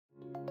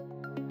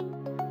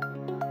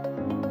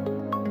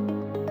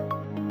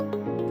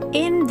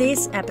In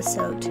this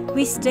episode,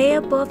 we stay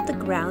above the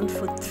ground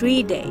for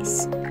 3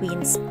 days. We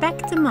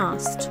inspect the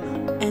mast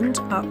and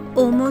are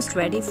almost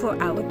ready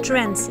for our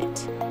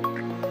transit.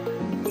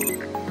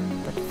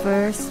 But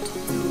first,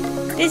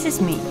 this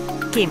is me,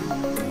 Kim.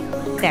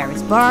 There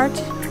is Bart,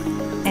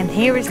 and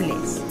here is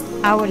Liz,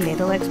 our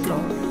little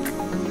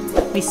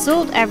explorer. We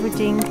sold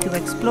everything to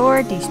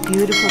explore these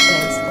beautiful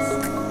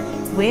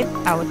places with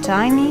our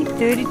tiny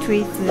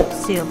 33-foot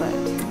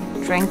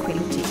sailboat,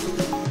 Tranquillity.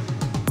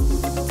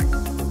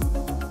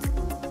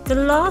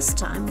 The last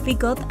time we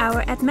got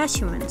our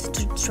measurements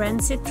to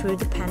transit through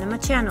the Panama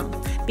Canal,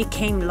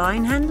 became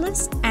line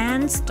handlers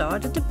and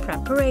started the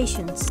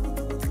preparations.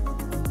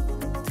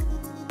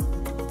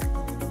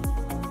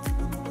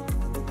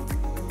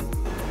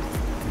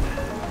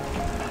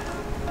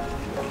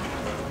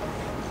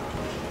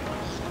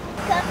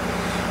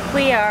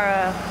 We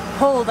are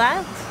hauled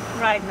out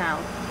right now.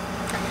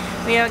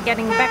 We are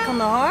getting back on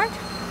the hard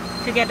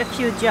to get a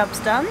few jobs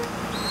done.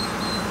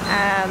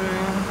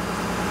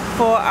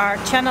 For our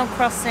channel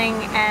crossing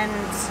and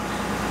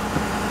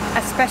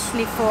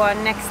especially for our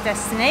next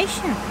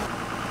destination.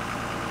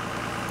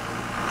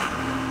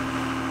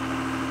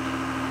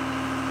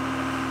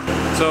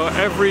 So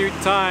every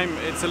time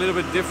it's a little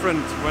bit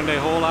different when they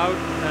haul out.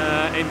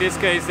 In this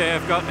case they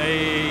have got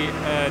a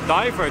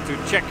diver to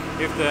check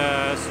if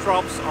the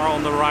strops are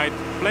on the right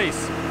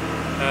place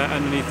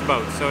underneath the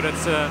boat. So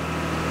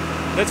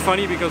that's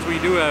funny because we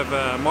do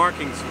have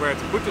markings where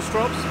to put the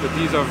strops, but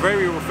these are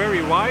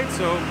very wide,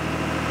 so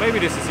maybe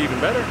this is even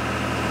better.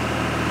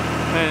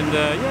 And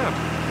yeah,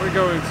 we're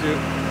going to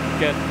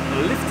get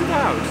lifted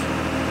out.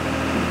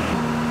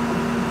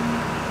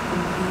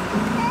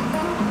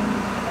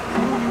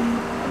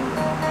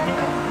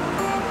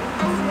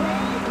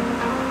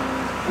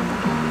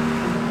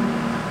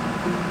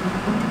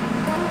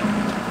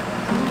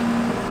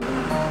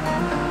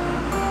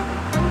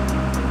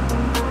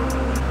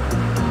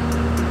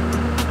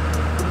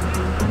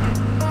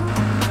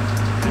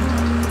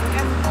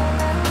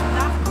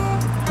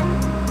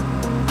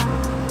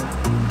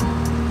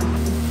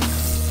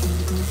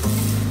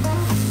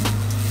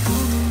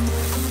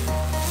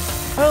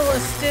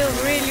 Is still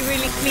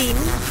really clean,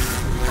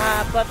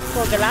 but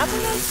for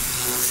Galapagos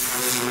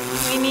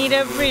we need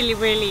a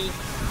really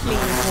clean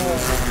hull.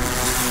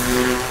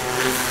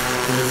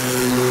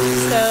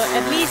 So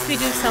at least we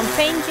do some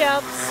paint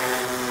jobs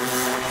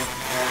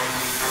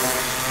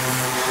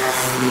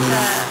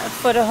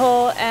for the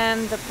hull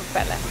and the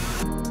propeller.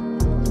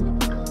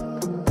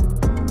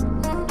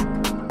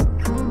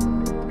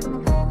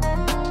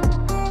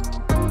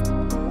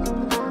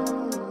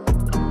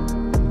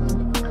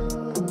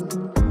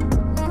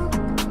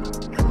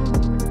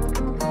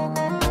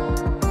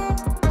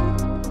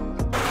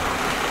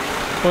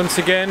 Once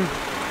again,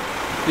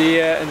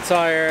 the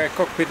entire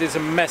cockpit is a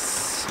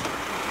mess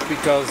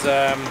because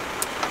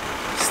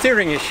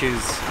steering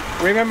issues.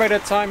 Remember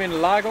that time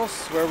in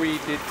Lagos where we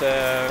did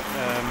a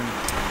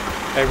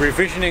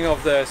revisioning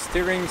of the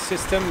steering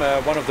system?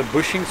 One of the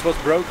bushings was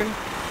broken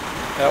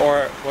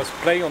or was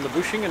play on the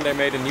bushing, and they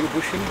made a new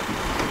bushing.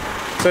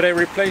 So they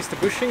replaced the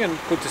bushing and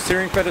put the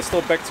steering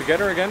pedestal back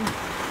together again.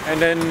 And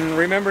then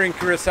remember in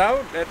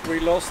Curacao that we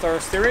lost our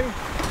steering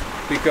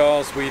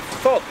because we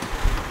thought,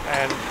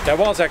 and that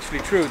was actually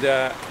true,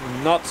 the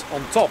nut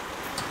on top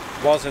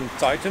wasn't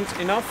tightened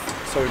enough,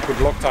 so we put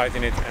Loctite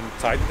in it and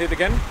tightened it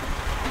again.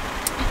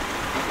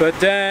 But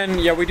then,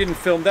 yeah, we didn't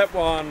film that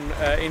one.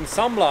 In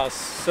San Blas,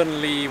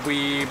 suddenly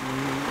we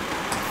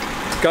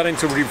got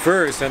into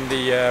reverse and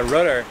the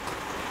rudder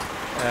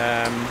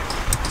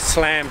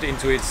slammed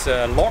into its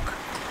lock,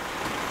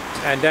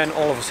 and then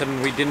all of a sudden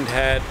we didn't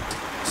have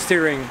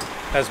steering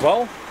as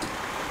well.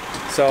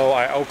 So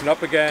I opened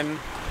up again,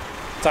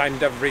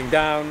 tightened everything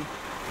down,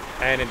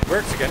 and it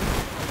works again.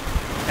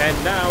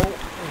 And now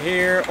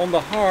here on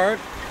the hard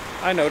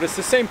I noticed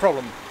the same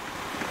problem.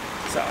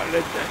 So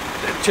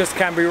that just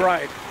can't be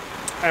right.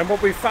 And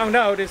what we found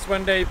out is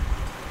when they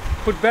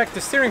put back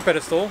the steering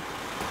pedestal,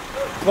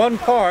 one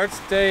part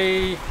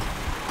they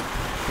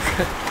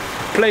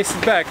placed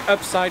it back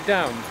upside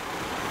down.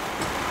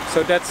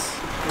 So that's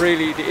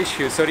really the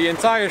issue. So the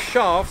entire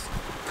shaft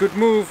could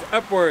move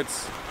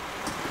upwards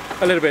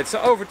a little bit.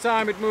 So over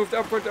time it moved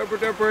upward,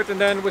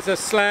 and then with a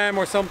slam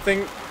or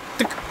something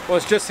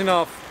was just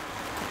enough,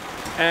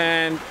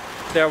 and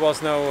there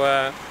was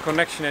no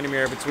connection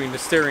anymore between the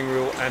steering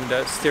wheel and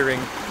the steering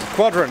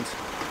quadrant.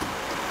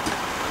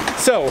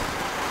 So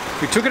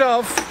we took it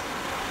off,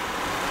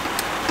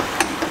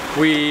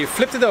 we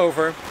flipped it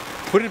over,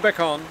 put it back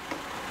on,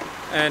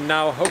 and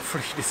now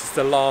hopefully this is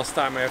the last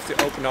time I have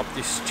to open up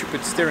this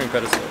stupid steering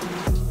pedestal.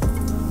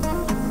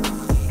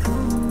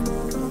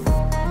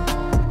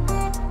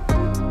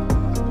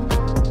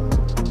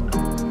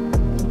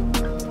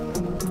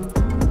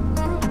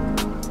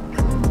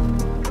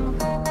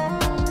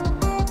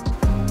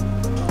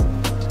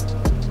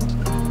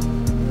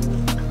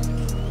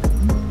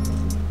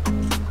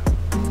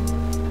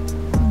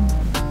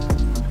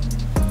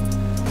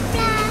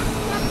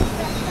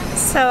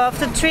 So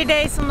after 3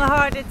 days on the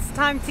hard, it's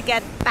time to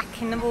get back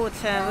in the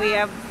water. We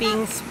are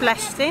being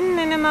splashed in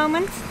a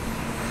moment.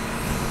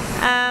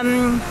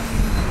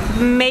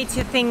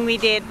 Major thing we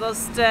did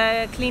was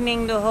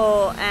cleaning the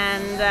hull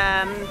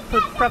and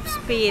put prop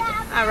speed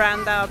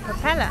around our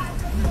propeller.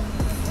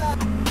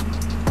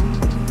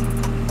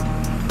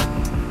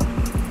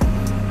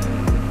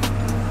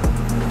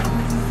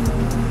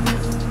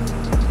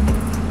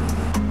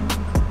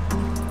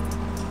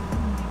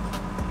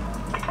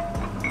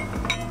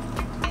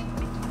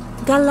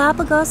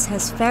 Galapagos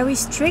has very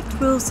strict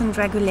rules and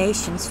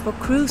regulations for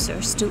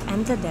cruisers to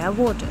enter their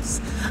waters.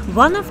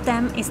 One of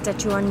them is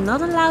that you are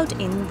not allowed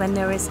in when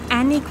there is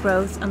any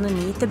growth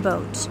underneath the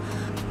boat.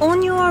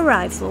 On your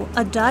arrival,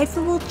 a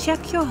diver will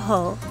check your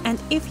hull,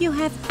 and if you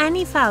have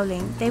any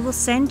fouling, they will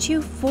send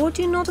you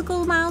 40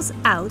 nautical miles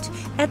out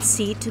at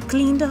sea to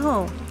clean the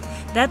hull.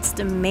 That's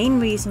the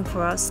main reason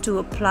for us to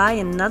apply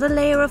another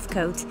layer of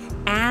coat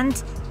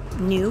and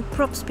new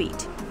prop speed.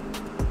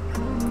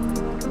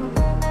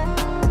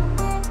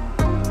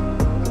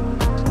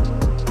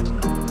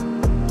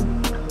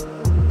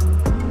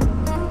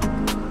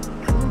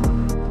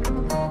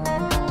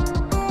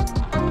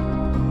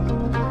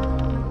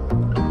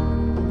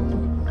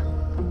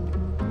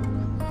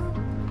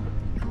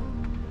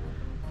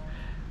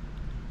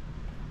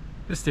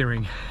 The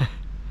steering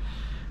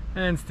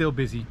and still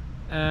busy.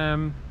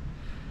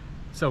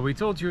 So we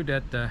told you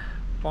that the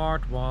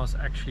Bart was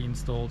actually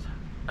installed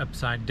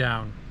upside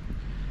down.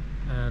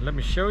 Let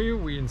me show you.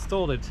 We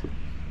installed it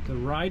the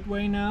right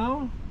way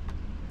now.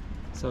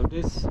 So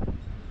this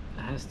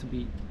has to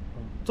be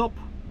on top,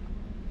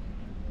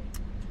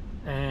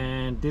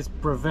 and this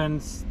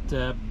prevents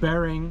the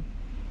bearing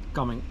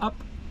coming up,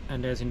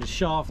 and there's in the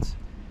shaft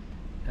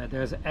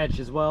there's an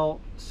edge as well,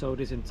 so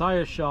this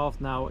entire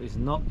shaft now is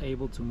not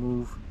able to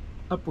move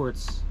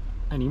upwards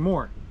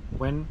anymore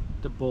when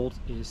the bolt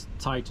is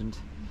tightened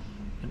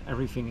and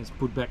everything is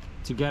put back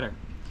together.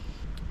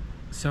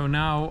 So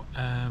now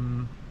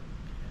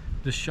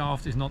the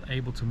shaft is not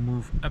able to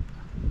move up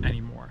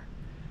anymore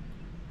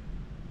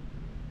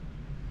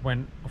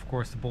when, of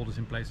course, the bolt is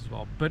in place as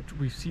well. But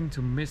we seem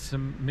to miss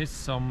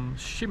some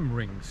shim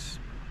rings.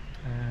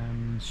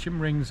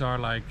 Shim rings are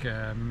like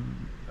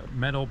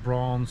metal,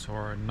 bronze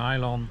or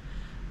nylon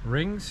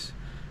rings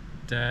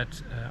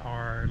that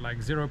are like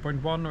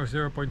 0.1 or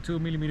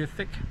 0.2 millimeter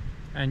thick,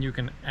 and you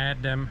can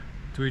add them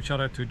to each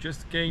other to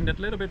just gain that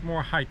little bit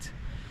more height.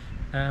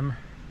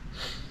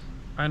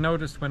 I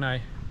noticed when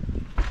I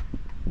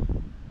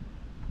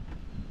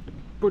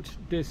put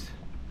this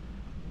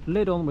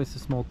lid on with the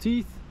small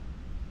teeth,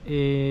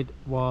 it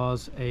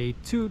was a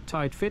too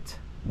tight fit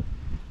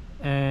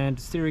and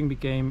the steering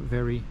became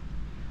very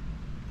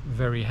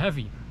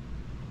heavy.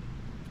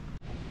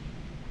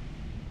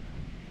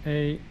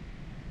 A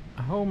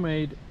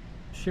homemade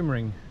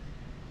shimmering.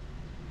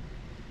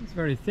 It's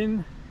very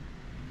thin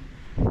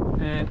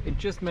and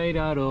it's just made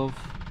out of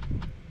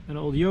an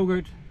old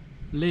yogurt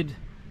lid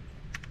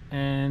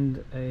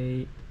and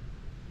a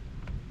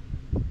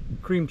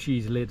cream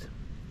cheese lid.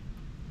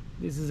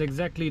 This is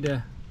exactly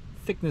the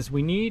thickness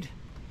we need,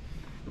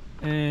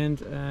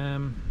 and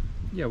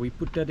yeah, we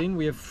put that in.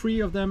 We have 3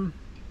 of them.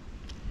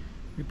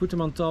 We put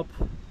them on top.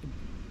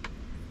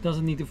 It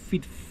doesn't need to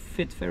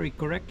fit very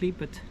correctly,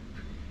 but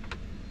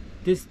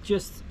this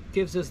just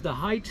gives us the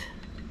height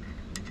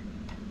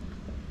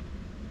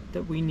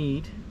that we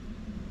need.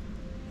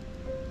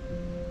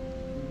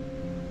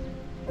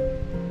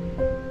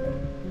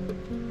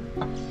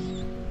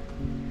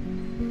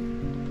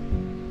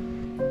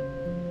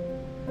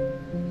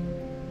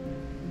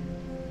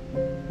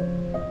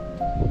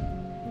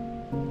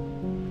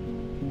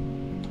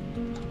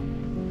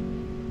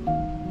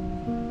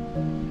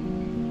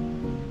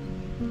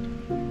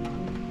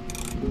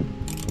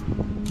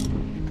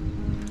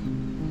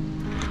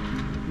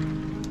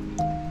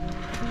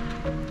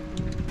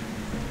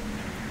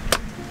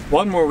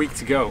 One more week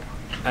to go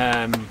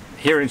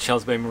here in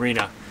Shells Bay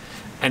Marina,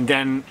 and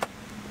then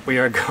we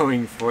are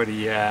going for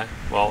the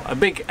well, a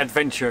big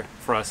adventure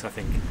for us, I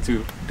think,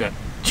 to the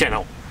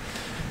channel,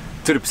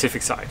 to the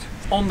Pacific side.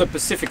 On the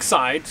Pacific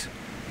side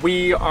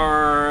we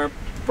are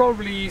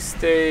probably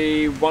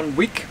stay 1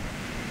 week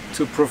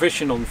to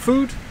provision on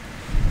food,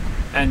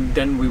 and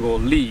then we will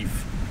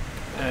leave.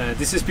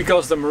 This is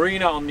because the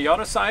marina on the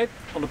other side,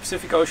 on the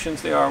Pacific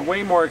Oceans, they are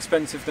way more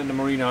expensive than the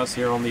marinas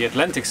here on the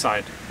Atlantic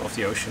side of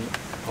the ocean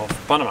of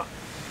Panama.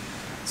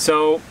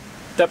 So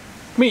that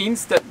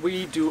means that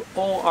we do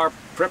all our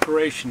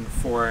preparation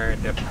for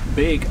the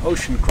big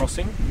ocean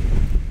crossing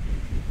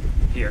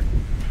here.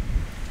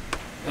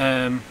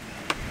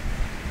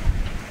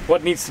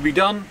 What needs to be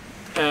done?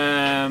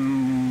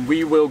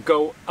 We will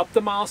go up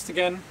the mast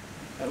again.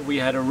 We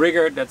had a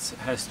rigger that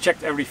has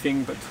checked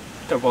everything, but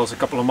that was a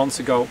couple of months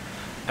ago,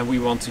 and we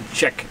want to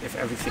check if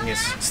everything is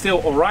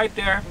still alright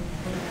there.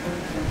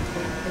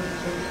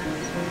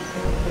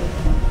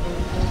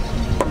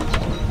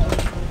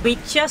 We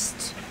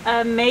just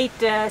made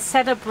the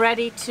setup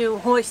ready to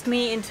hoist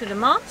me into the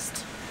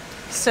mast,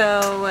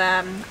 so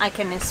I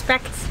can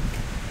inspect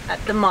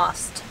the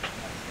mast.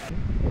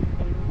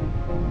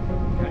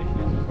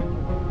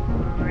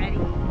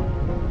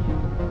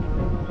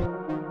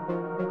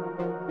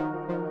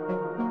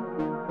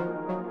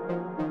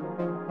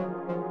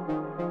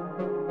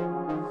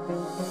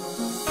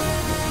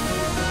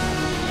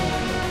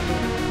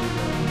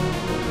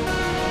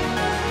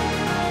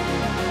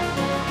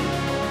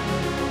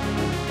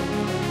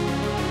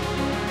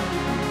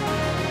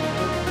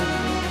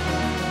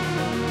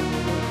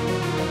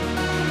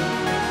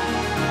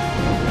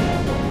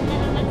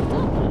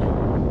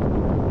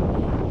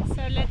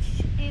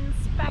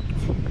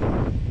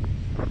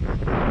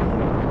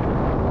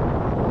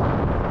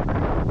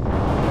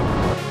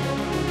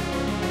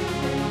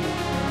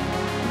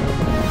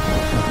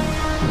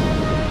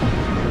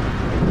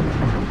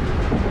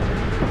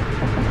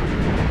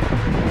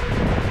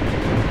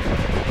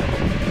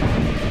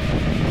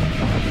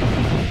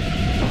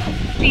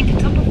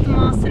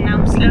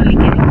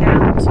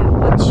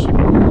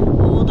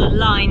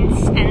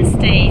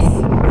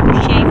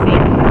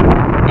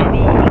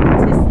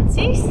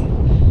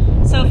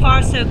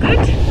 so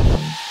good.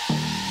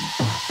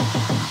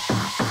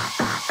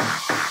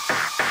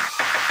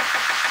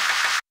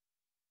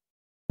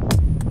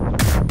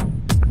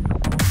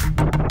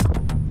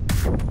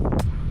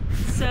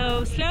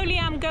 So slowly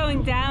I'm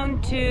going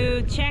down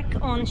to check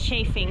on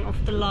shafing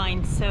of the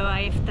line. So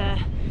I have the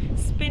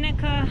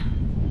spinnaker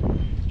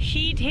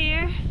sheet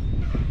here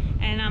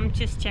and I'm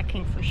just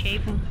checking for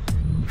shafing.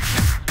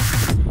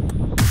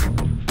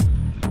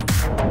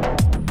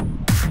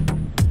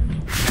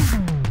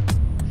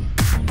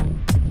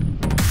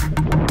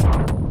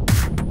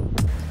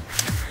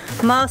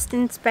 Mast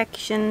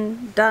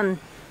inspection done.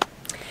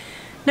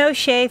 No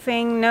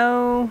shafing,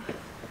 no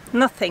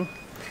nothing.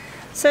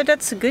 So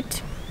that's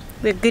good.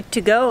 We're good to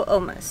go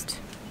almost.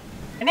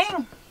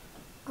 Morning.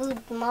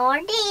 Good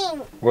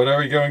morning. What are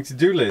we going to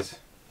do, Liz?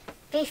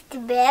 Fish the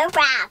bear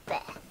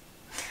rabbit.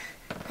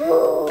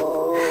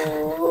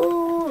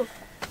 Ooh.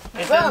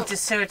 We're going to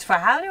search for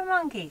howler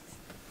monkeys.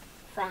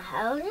 For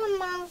howler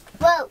monkeys.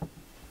 Whoa.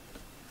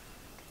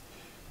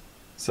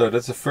 So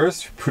that's the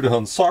first. Put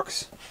on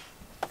socks.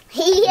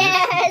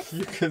 Yes.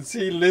 You can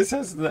see Liz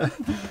has the...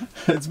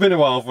 It's been a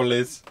while for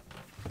Liz.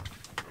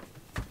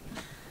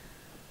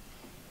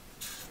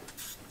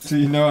 Do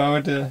you know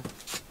how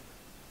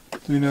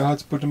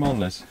to put them on,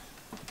 Liz?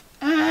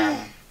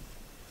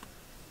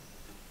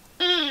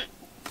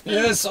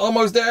 Yes,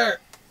 almost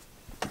there.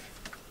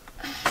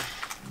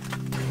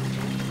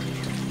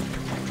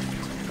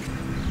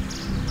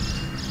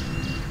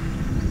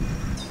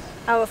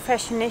 Our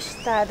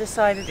fashionista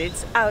decided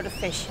it's out of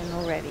fashion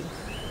already.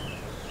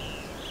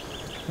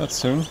 That's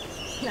soon.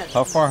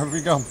 How far have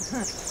we gone?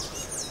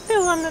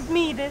 200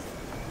 meters.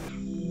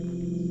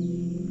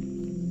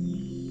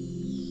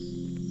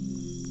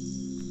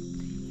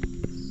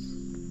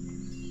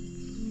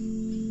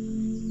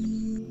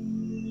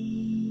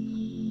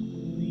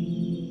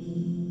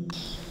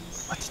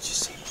 What did you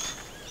see?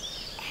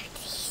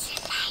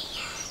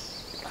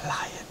 A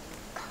lion.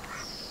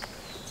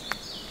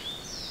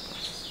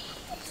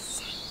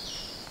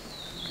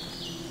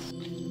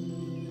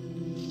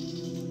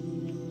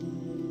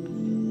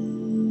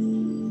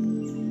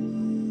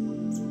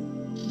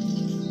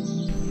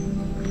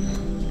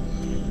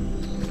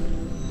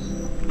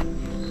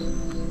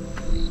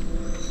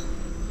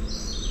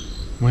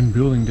 When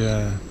building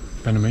the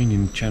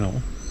Panamanian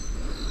Channel,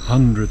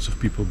 hundreds of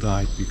people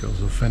died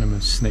because of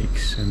venomous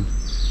snakes and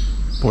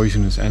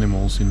poisonous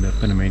animals in the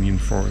Panamanian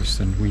forest,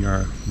 and we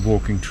are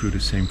walking through the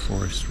same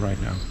forest right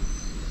now.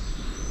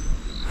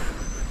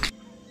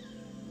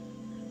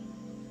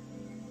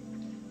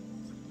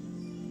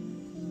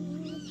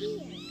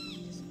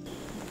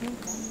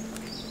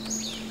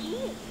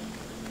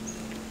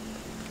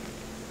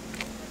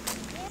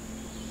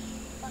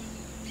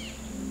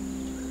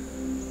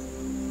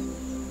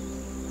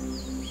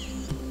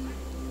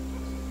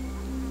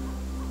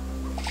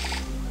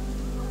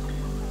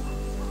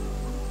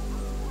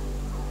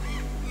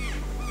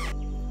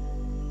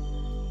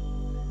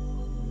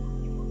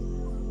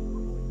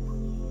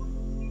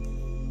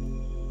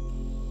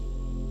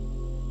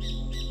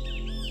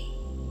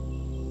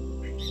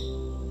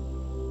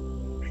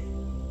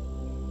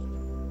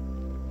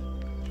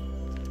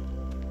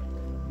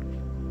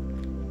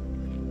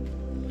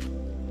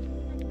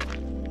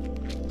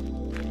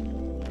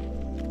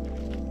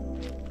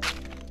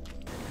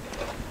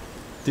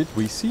 Did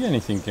we see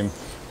anything, Kim?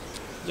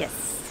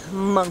 Yes,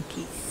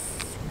 monkeys.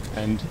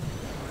 And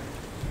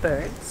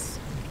Birds.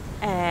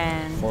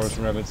 And forest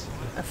rabbits.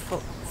 a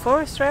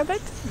forest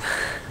rabbit?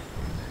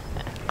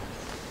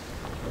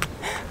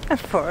 A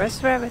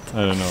forest rabbit.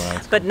 I don't know how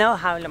it's But no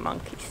howler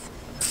monkeys.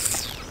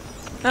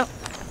 No.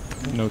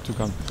 No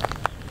toucan.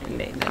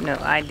 No,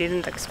 I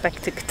didn't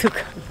expect a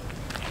toucan.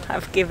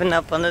 I've given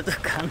up on the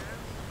toucan.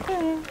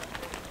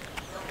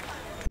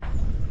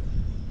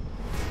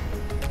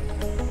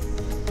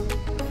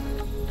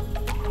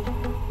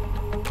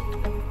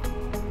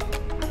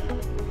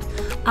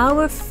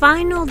 Our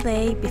final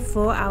day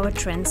before our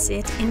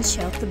transit in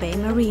Shelter Bay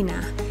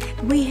Marina.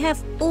 We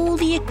have all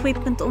the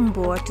equipment on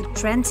board to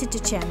transit the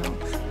channel,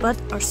 but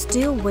are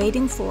still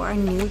waiting for our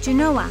new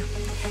Genoa.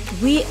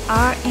 We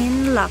are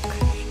in luck.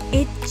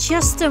 It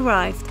just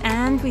arrived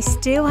and we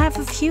still have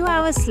a few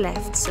hours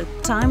left, so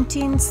time to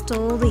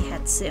install the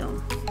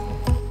headsail.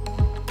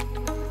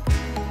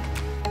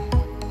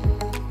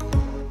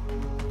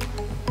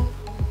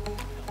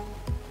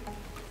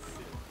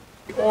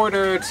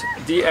 Ordered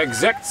the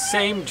exact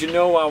same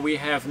Genoa we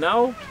have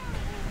now.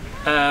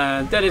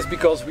 That is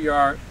because we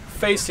are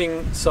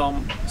facing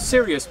some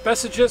serious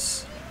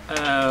passages.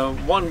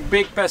 One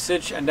big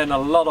passage and then a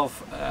lot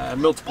of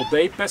multiple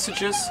day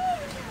passages,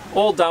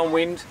 all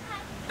downwind,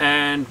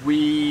 and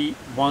we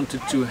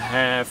wanted to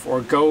have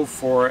or go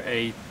for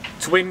a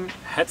twin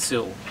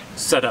headsail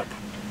setup.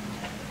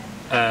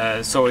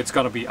 So it's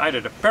going to be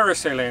either the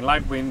parasailer in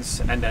light winds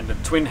and then the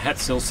twin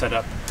headsail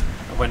setup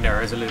when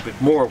there is a little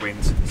bit more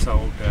wind.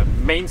 So the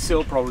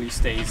mainsail probably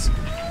stays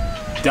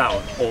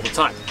down all the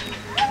time.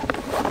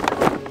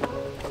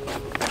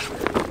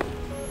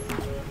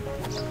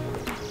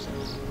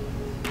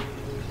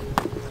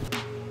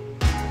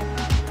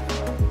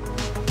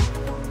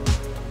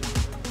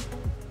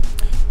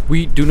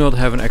 We do not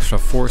have an extra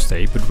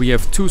forestay, but we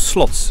have 2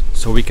 slots,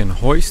 so we can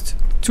hoist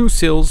 2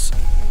 sails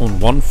on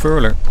 1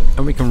 furler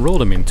and we can roll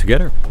them in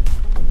together.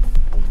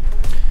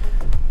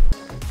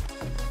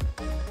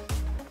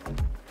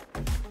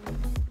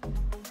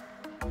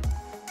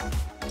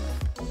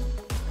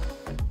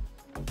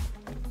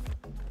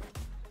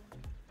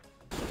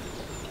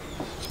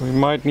 So we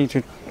might need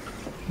to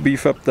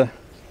beef up the...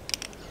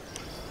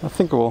 I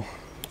think it will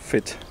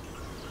fit.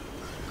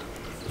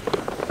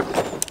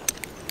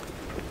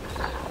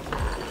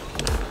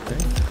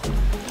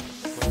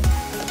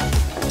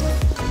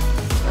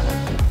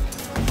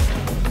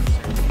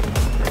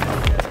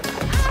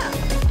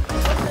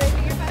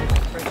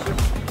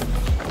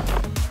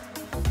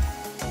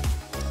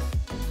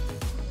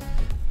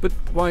 But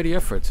why the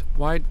effort?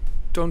 Why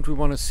don't we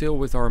want to sail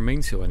with our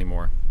mainsail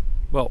anymore?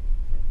 Well,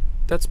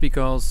 that's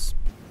because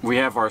we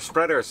have our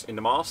spreaders in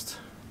the mast,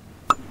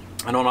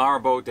 and on our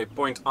boat they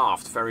point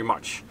aft very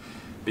much,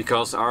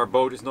 because our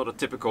boat is not a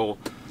typical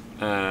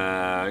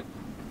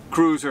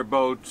cruiser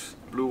boat,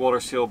 blue water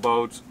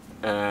sailboat.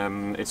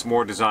 It's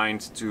more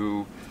designed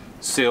to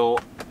sail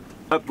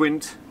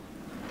upwind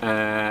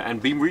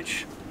and beam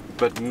reach,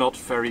 but not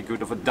very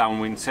good of a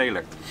downwind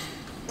sailor.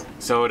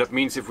 So that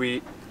means if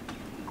we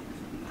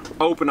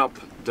open up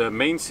the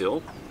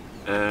mainsail,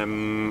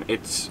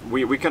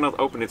 we cannot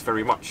open it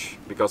very much,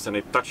 because then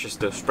it touches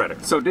the spreader.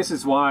 So this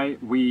is why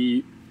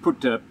we put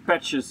the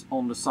patches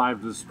on the side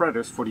of the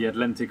spreaders for the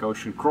Atlantic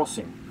Ocean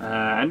crossing,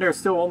 and they're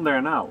still on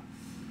there now.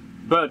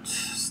 But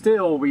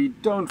still, we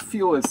don't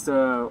feel it's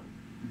the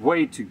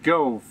way to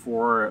go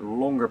for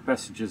longer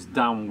passages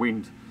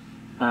downwind,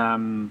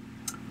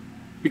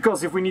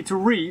 because if we need to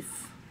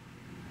reef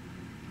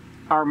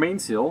our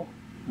mainsail,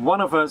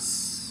 one of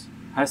us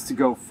has to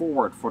go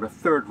forward for the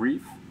 3rd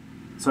reef.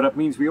 So that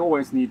means we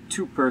always need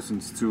 2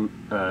 persons to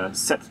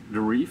set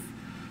the reef.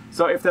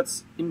 So if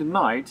that's in the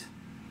night,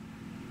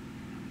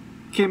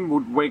 Kim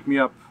would wake me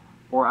up,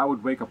 or I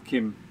would wake up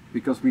Kim,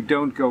 because we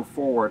don't go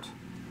forward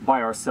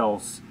by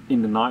ourselves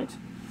in the night.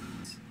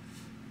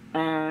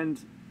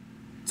 And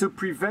to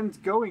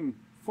prevent going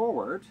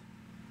forward,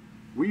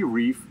 we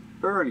reef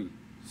early.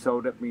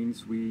 So that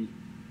means we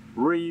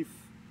reef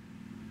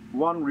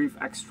 1 reef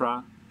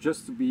extra,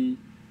 just to be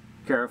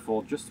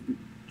careful,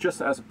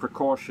 just as a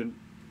precaution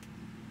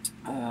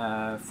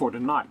for the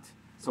night,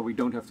 so we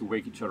don't have to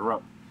wake each other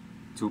up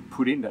to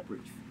put in that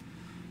reef.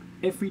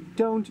 If we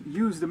don't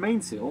use the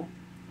mainsail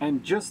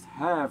and just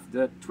have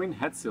the twin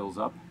headsails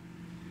up,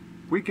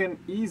 we can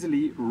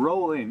easily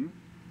roll in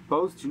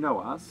both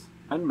genoas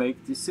and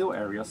make the sail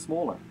area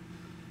smaller.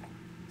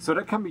 So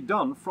that can be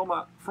done from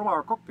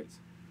our cockpit.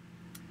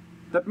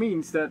 That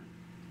means that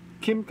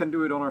Kim can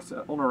do it on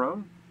her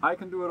own, I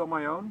can do it on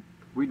my own.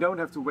 We don't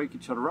have to wake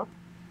each other up.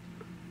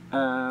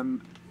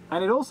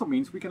 And it also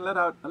means we can let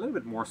out a little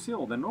bit more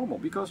sail than normal,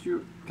 because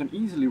you can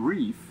easily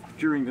reef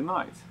during the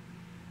night.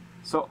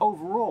 So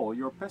overall,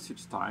 your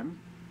passage time,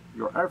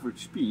 your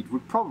average speed,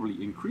 would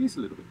probably increase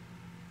a little bit.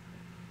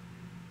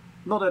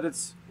 Not that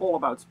it's all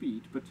about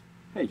speed, but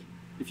hey,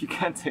 if you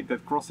can take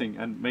that crossing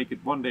and make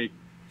it 1 day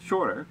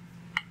shorter,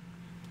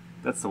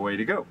 that's the way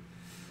to go.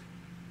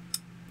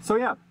 So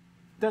yeah,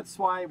 that's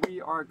why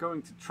we are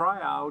going to try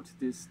out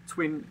this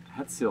twin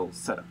headsail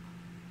setup.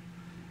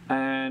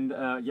 And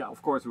yeah,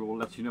 of course we will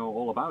let you know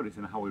all about it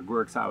and how it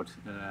works out.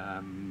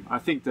 I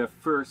think the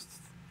first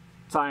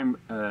time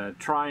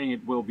trying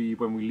it will be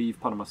when we leave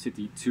Panama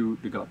City to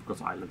the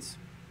Galapagos Islands.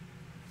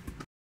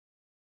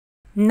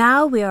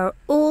 Now we are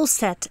all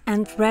set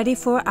and ready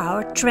for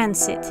our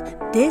transit.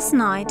 This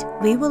night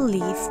we will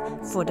leave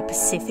for the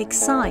Pacific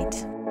side.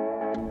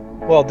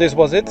 Well, this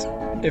was it.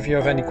 If you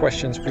have any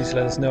questions, please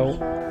let us know.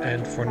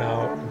 And for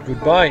now,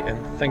 goodbye and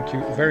thank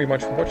you very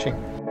much for watching.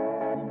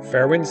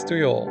 Fair winds to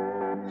you all.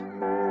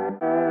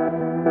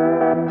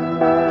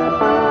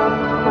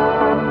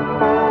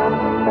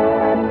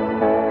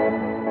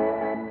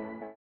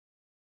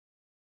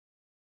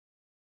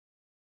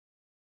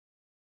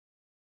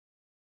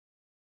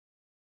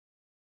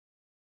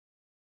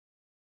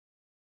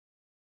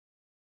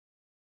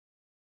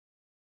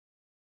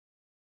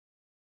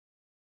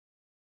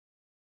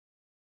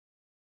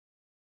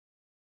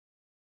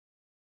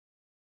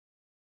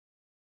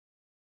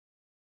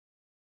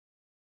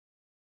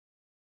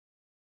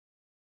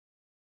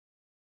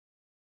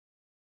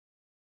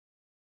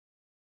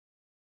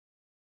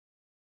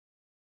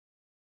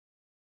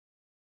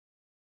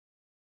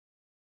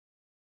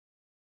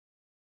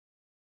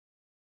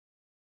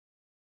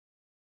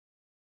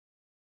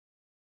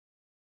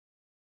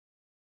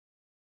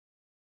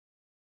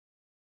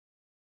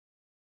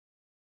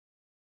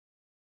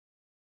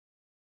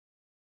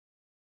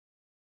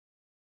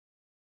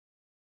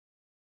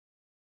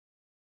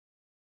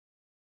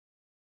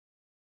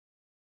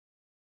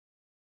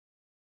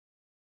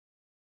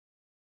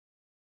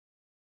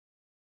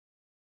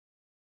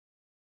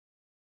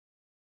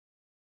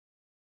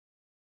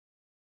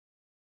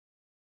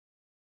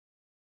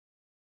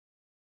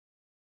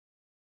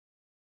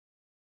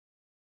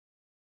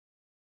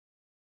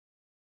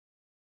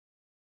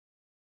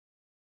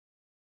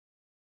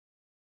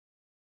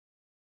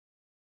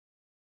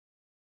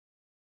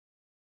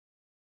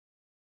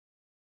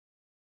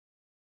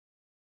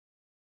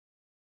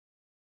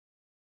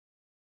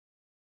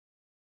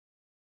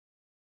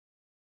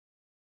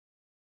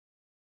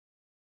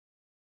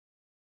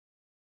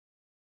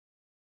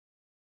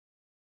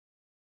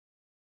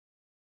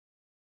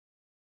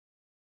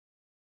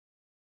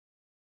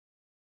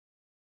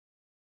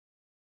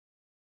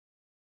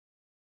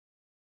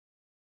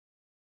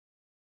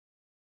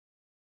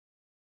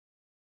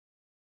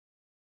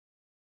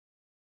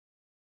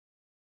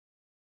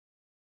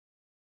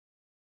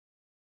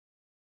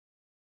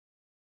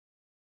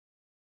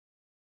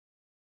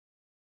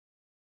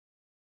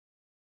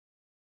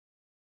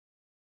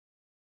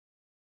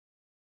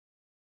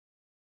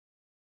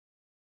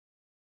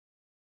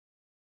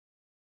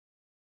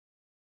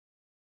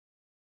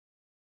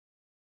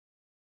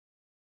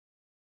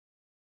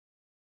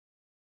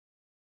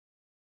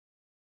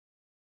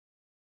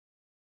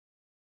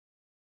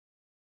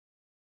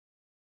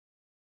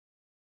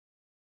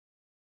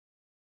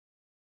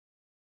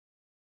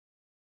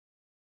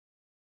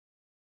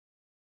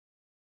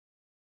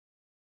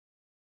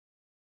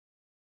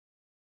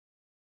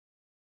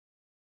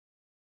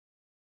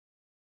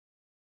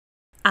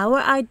 Our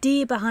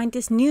idea behind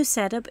this new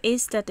setup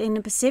is that in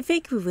the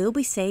Pacific we will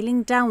be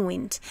sailing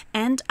downwind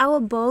and our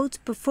boat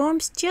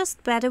performs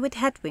just better with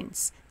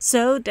headwinds.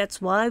 So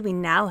that's why we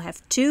now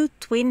have 2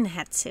 twin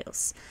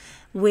headsails,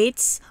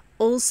 which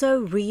also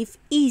reef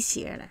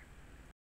easier.